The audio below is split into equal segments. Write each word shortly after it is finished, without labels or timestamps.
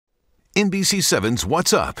NBC7's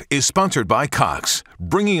What's Up is sponsored by Cox,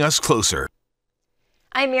 bringing us closer.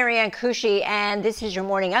 I'm Marianne Kushi, and this is your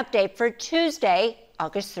morning update for Tuesday,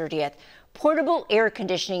 August 30th. Portable air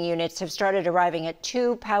conditioning units have started arriving at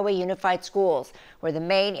 2 Poway Unified Schools, where the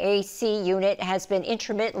main AC unit has been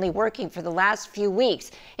intermittently working for the last few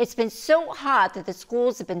weeks. It's been so hot that the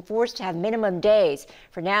schools have been forced to have minimum days.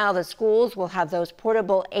 For now, the schools will have those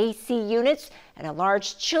portable AC units, and a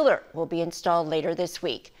large chiller will be installed later this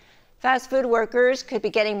week. Fast food workers could be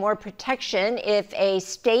getting more protection if a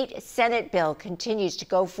state Senate bill continues to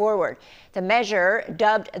go forward. The measure,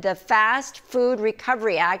 dubbed the Fast Food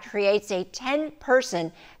Recovery Act, creates a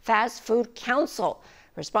 10-person fast food council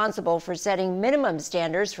responsible for setting minimum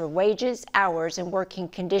standards for wages, hours, and working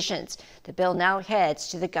conditions. The bill now heads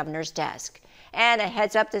to the governor's desk. And a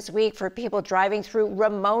heads up this week for people driving through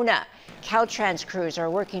Ramona. Caltrans crews are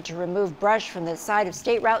working to remove brush from the side of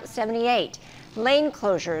State Route 78. Lane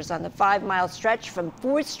closures on the 5-mile stretch from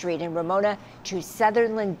 4th Street in Ramona to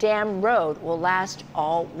Sutherland Dam Road will last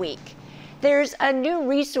all week. There's a new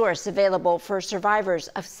resource available for survivors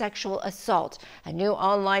of sexual assault. A new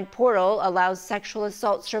online portal allows sexual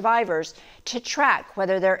assault survivors to track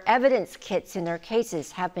whether their evidence kits in their cases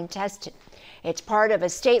have been tested. It's part of a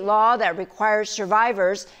state law that requires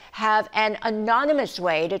survivors have an anonymous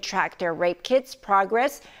way to track their rape kits'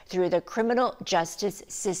 progress through the criminal justice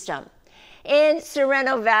system. In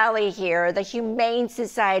Sereno Valley here, the Humane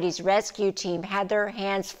Society's rescue team had their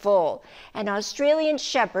hands full. An Australian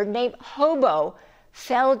shepherd named Hobo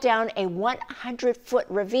fell down a 100-foot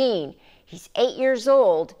ravine. He's 8 years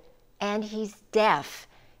old and he's deaf.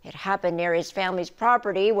 It happened near his family's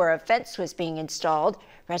property where a fence was being installed.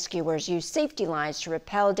 Rescuers used safety lines to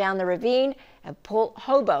rappel down the ravine and pull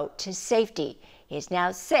Hobo to safety. He is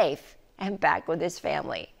now safe and back with his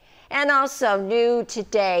family. And also new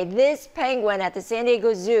today, this penguin at the San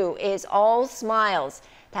Diego Zoo is all smiles.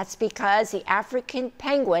 That's because the African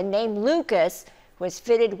penguin named Lucas was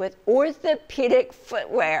fitted with orthopedic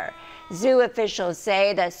footwear. Zoo officials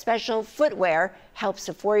say the special footwear helps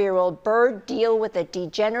a 4-year-old bird deal with a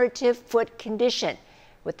degenerative foot condition.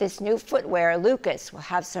 With this new footwear, Lucas will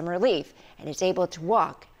have some relief and is able to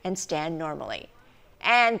walk and stand normally.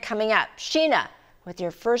 And coming up, Sheena with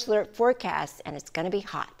your first alert forecast, and it's going to be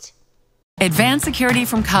hot. Advanced security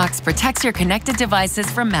from Cox protects your connected devices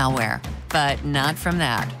from malware, but not from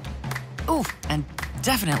that. Ooh, and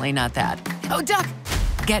definitely not that. Oh, duck!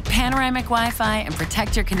 Get panoramic Wi-Fi and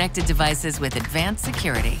protect your connected devices with advanced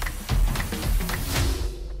security.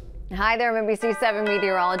 Hi there, I'm NBC7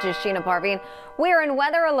 meteorologist Sheena Parveen. We're in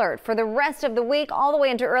weather alert for the rest of the week, all the way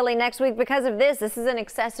into early next week. Because of this is an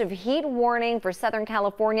excessive heat warning for Southern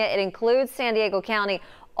California. It includes San Diego County,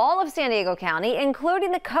 all of San Diego County,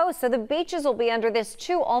 including the coast. So the beaches will be under this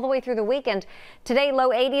too all the way through the weekend. Today, low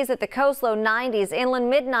 80s at the coast, low 90s, inland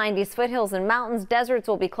mid 90s, foothills and mountains, deserts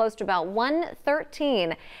will be close to about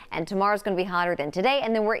 113. And tomorrow's going to be hotter than today.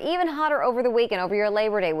 And then we're even hotter over the weekend, over your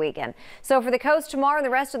Labor Day weekend. So for the coast tomorrow and the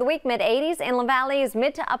rest of the week, mid 80s, inland valleys,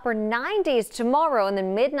 mid to upper 90s tomorrow, and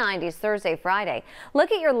then mid 90s Thursday, Friday.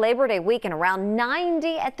 Look at your Labor Day weekend, around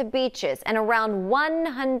 90 at the beaches and around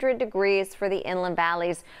 100 degrees for the inland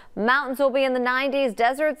valleys. Mountains will be in the 90s,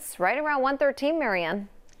 deserts right around 113, Marianne.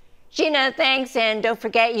 Sheena, thanks. And don't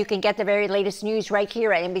forget, you can get the very latest news right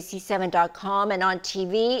here at NBC7.com and on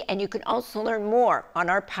TV. And you can also learn more on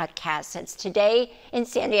our podcast. Since Today in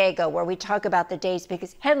San Diego, where we talk about the day's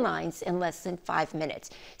biggest headlines in less than 5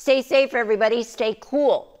 minutes. Stay safe, everybody. Stay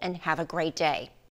cool and have a great day.